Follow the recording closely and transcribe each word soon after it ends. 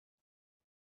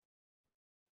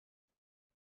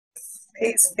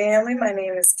Peace, family. My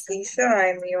name is Keisha. I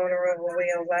am the owner of A Way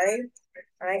of Life.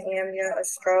 I am your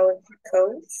astrology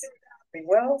coach.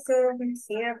 Welcome,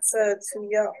 Cancer, to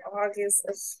your August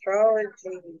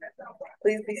astrology.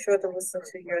 Please be sure to listen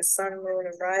to your sun, moon,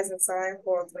 and rising sign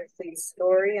for a complete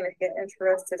story. And if you're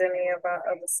interested in any of our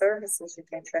other services, you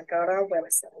can check out our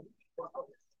website.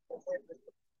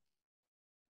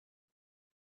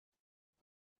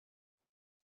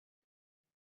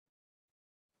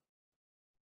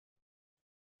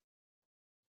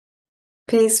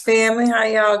 Peace, family. How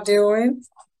y'all doing?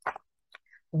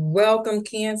 Welcome,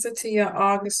 Cancer, to your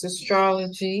August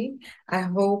astrology. I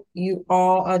hope you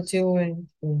all are doing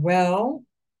well.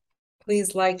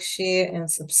 Please like, share,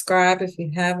 and subscribe if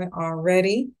you haven't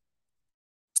already.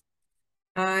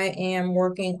 I am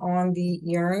working on the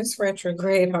Uranus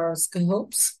retrograde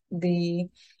horoscopes, the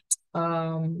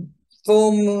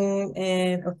full moon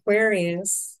in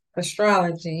Aquarius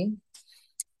astrology,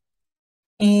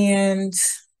 and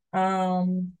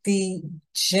the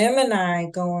Gemini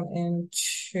going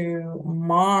into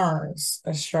Mars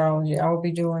astrology. I will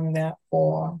be doing that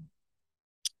for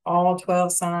all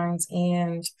 12 signs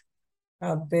and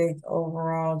a big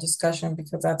overall discussion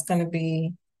because that's going to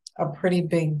be a pretty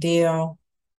big deal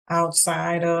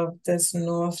outside of this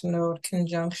North Node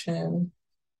conjunction.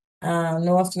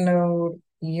 North Node,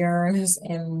 Uranus,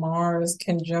 and Mars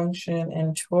conjunction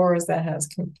in Taurus that has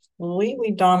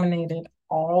completely dominated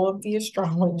all of the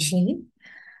astrology.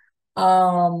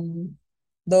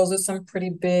 Those are some pretty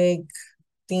big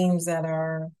themes that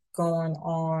are going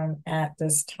on at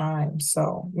this time.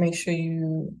 So make sure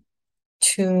you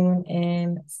tune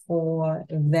in for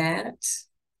that.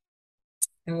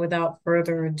 And without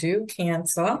further ado,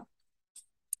 Cancer,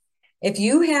 if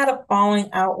you had a falling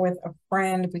out with a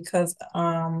friend because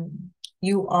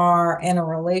you are in a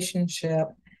relationship,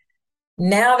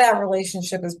 now that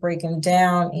relationship is breaking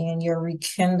down and you're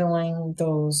rekindling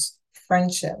those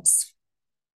friendships.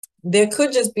 There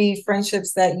could just be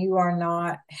friendships that you are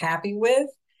not happy with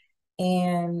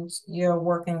and you're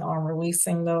working on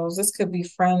releasing those. This could be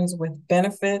friends with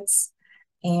benefits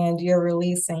and you're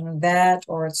releasing that,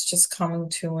 or it's just coming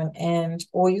to an end.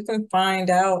 Or you can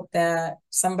find out that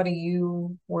somebody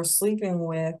you were sleeping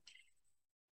with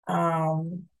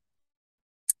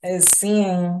is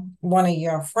seeing one of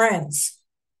your friends.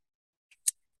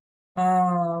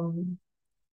 And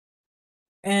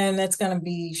it's going to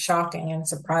be shocking and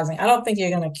surprising. I don't think you're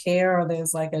going to care, or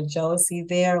there's like a jealousy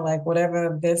there, like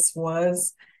whatever this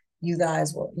was, you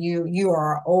guys will, you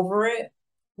are over it.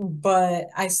 But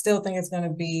I still think it's going to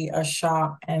be a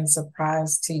shock and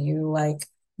surprise to you. Like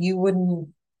you wouldn't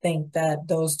think that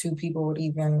those two people would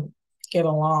even get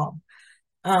along.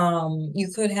 You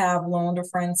could have loaned a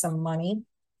friend some money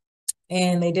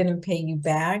and they didn't pay you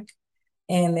back,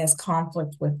 and there's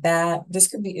conflict with that. This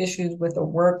could be issues with a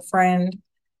work friend.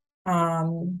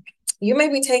 Um, you may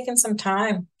be taking some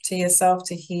time to yourself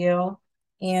to heal,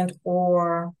 and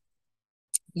or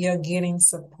you're getting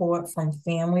support from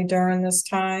family during this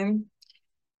time.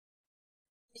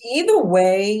 Either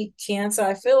way, Cancer,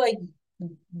 I feel like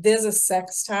there's a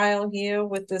sextile here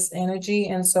with this energy.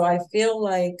 And so I feel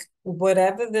like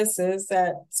whatever this is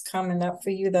that's coming up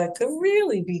for you that could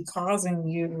really be causing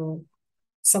you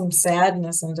some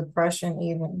sadness and depression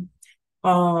even,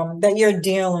 that you're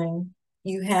dealing,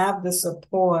 you have the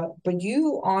support, but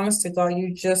you, honest to God,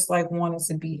 you just like want it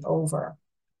to be over.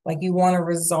 Like you want to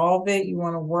resolve it, you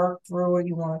want to work through it,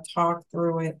 you want to talk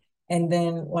through it, and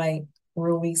then like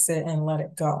release it and let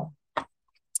it go.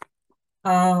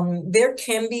 There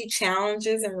can be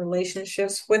challenges in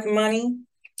relationships with money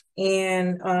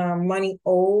and money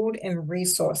owed and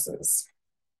resources.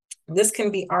 This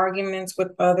can be arguments with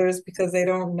others because they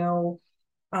don't know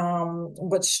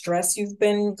what stress you've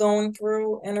been going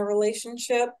through in a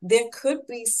relationship. There could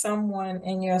be someone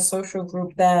in your social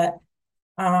group that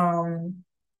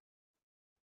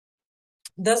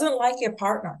doesn't like your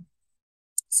partner.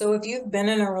 So if you've been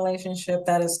in a relationship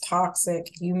that is toxic,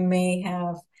 you may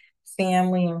have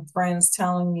family and friends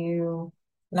telling you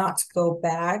not to go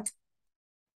back.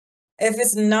 If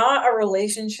it's not a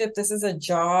relationship, this is a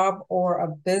job or a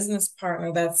business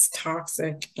partner that's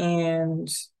toxic, and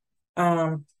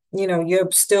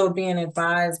you're still being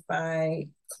advised by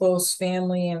close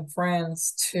family and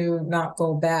friends to not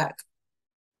go back.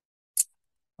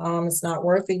 It's not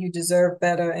worth it. You deserve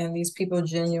better, and these people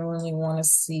genuinely want to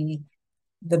see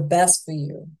the best for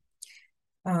you.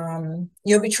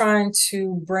 You'll be trying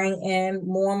to bring in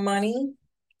more money,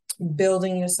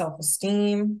 building your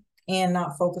self-esteem, and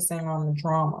not focusing on the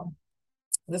drama.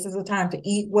 This is a time to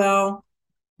eat well,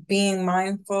 being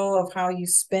mindful of how you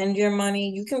spend your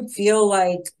money. You can feel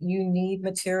like you need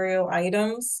material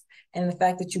items And the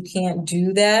fact that you can't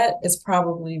do that is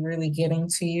probably really getting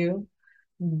to you.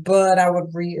 But I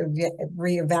would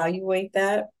reevaluate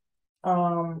that.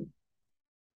 Um,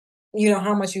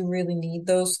 how much you really need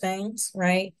those things,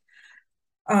 right?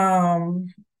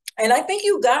 Um, and I think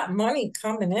you got money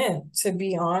coming in, to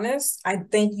be honest. I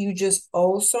think you just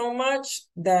owe so much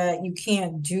that you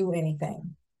can't do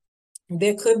anything.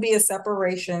 There could be a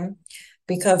separation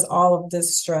because all of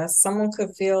this stress. Someone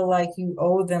could feel like you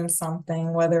owe them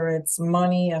something, whether it's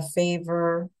money, a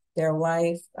favor, their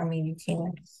life. I mean, you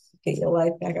can't get your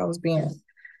life back. I was being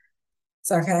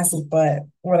sarcastic, but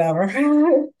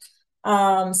whatever.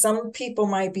 Some people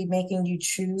might be making you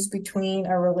choose between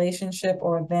a relationship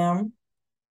or them.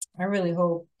 I really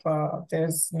hope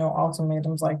there's no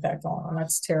ultimatums like that going on.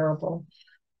 That's terrible.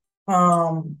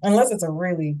 Unless it's a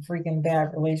really freaking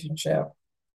bad relationship.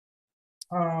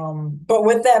 But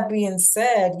with that being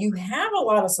said, you have a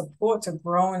lot of support to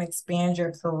grow and expand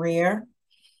your career.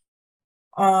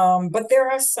 But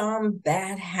there are some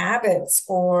bad habits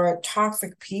or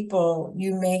toxic people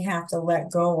you may have to let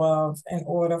go of in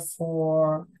order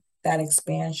for that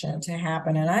expansion to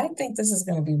happen. And I think this is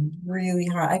going to be really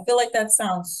hard. I feel like that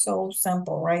sounds so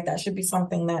simple, right? That should be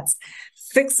something that's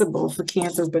fixable for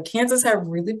cancers, but cancers have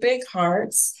really big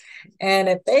hearts. And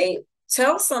if they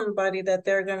tell somebody that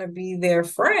they're going to be their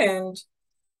friend,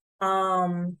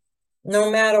 no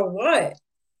matter what,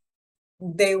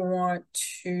 they want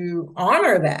to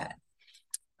honor that.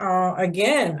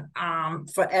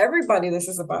 For everybody, this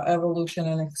is about evolution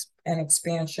and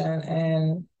expansion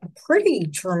in a pretty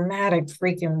dramatic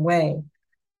freaking way.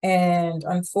 And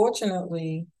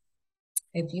unfortunately,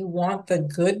 if you want the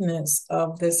goodness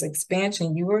of this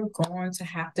expansion, you are going to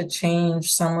have to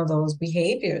change some of those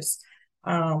behaviors.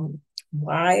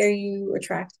 Why are you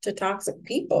attracted to toxic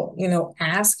people?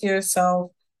 Ask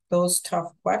yourself those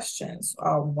tough questions.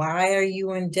 Why are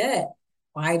you in debt?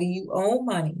 Why do you owe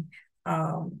money?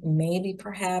 Maybe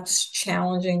perhaps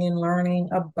challenging and learning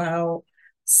about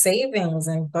savings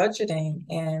and budgeting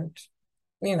and,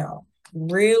 you know,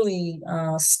 really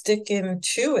sticking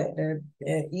to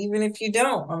it. Even if you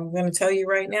don't, I'm going to tell you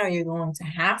right now, you're going to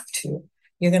have to.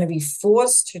 You're going to be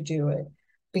forced to do it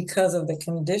because of the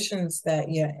conditions that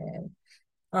you're in.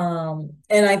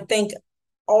 And I think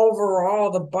overall,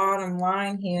 the bottom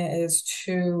line here is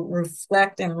to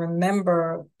reflect and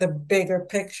remember the bigger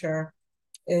picture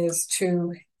is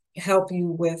to help you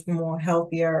with more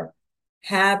healthier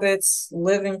habits,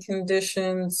 living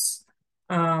conditions,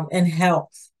 and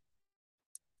health.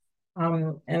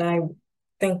 And I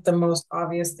think the most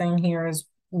obvious thing here is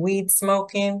weed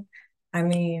smoking. I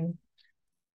mean,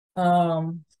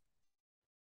 um,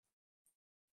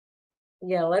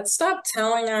 yeah, let's stop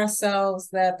telling ourselves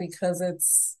that because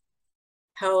it's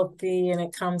healthy and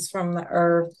it comes from the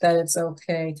earth that it's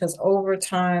okay. Because over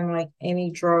time, like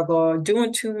any drug or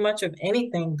doing too much of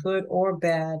anything, good or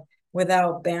bad,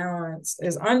 without balance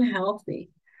is unhealthy.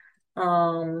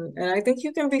 And I think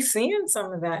you can be seeing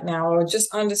some of that now, or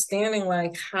just understanding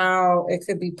like how it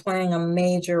could be playing a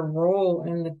major role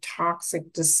in the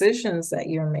toxic decisions that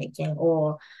you're making,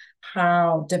 or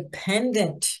how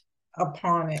dependent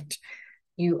upon it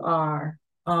you are,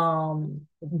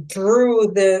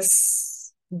 through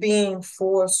this being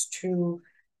forced to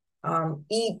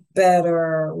eat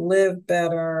better, live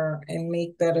better, and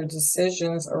make better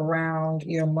decisions around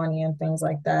your money and things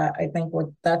like that. I think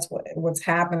what's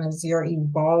happened is you're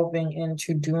evolving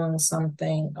into doing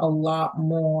something a lot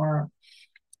more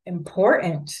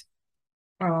important,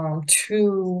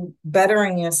 to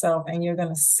bettering yourself, and you're going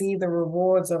to see the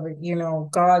rewards of it.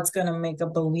 God's going to make a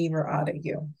believer out of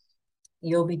you.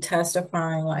 You'll be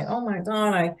testifying like, oh my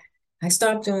God, I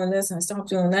stopped doing this and I stopped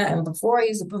doing that. And before I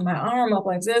used to put my arm up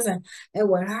like this and it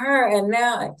would hurt. And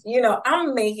now,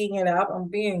 I'm making it up. I'm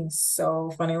being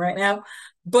so funny right now.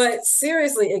 But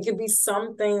seriously, it could be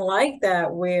something like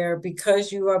that where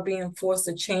because you are being forced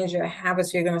to change your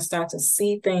habits, you're going to start to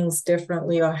see things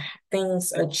differently, or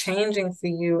things are changing for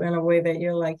you in a way that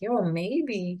you're like, yo,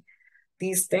 maybe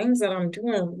these things that I'm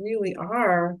doing really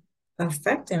are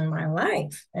affecting my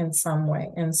life in some way.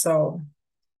 And so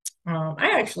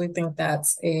I actually think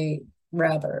that's a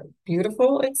rather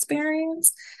beautiful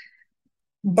experience,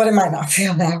 but it might not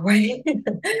feel that way.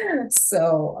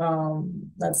 So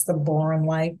that's the boring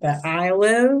life that I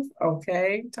live.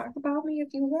 Okay, talk about me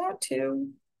if you want to.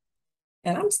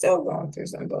 And I'm still going through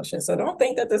some bullshit. So don't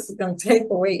think that this is going to take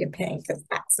away your pain, because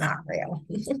that's not real.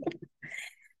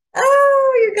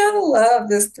 Oh, you gotta love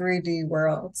this 3D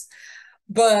world.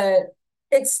 But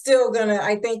it's still gonna,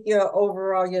 I think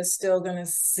you're still gonna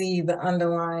see the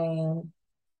underlying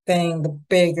thing, the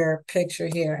bigger picture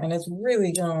here, and it's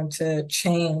really going to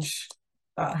change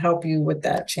help you with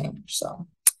that change. So,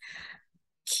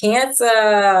 Cancer,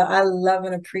 I love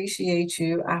and appreciate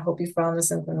you. I hope you found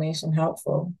this information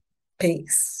helpful.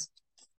 Peace.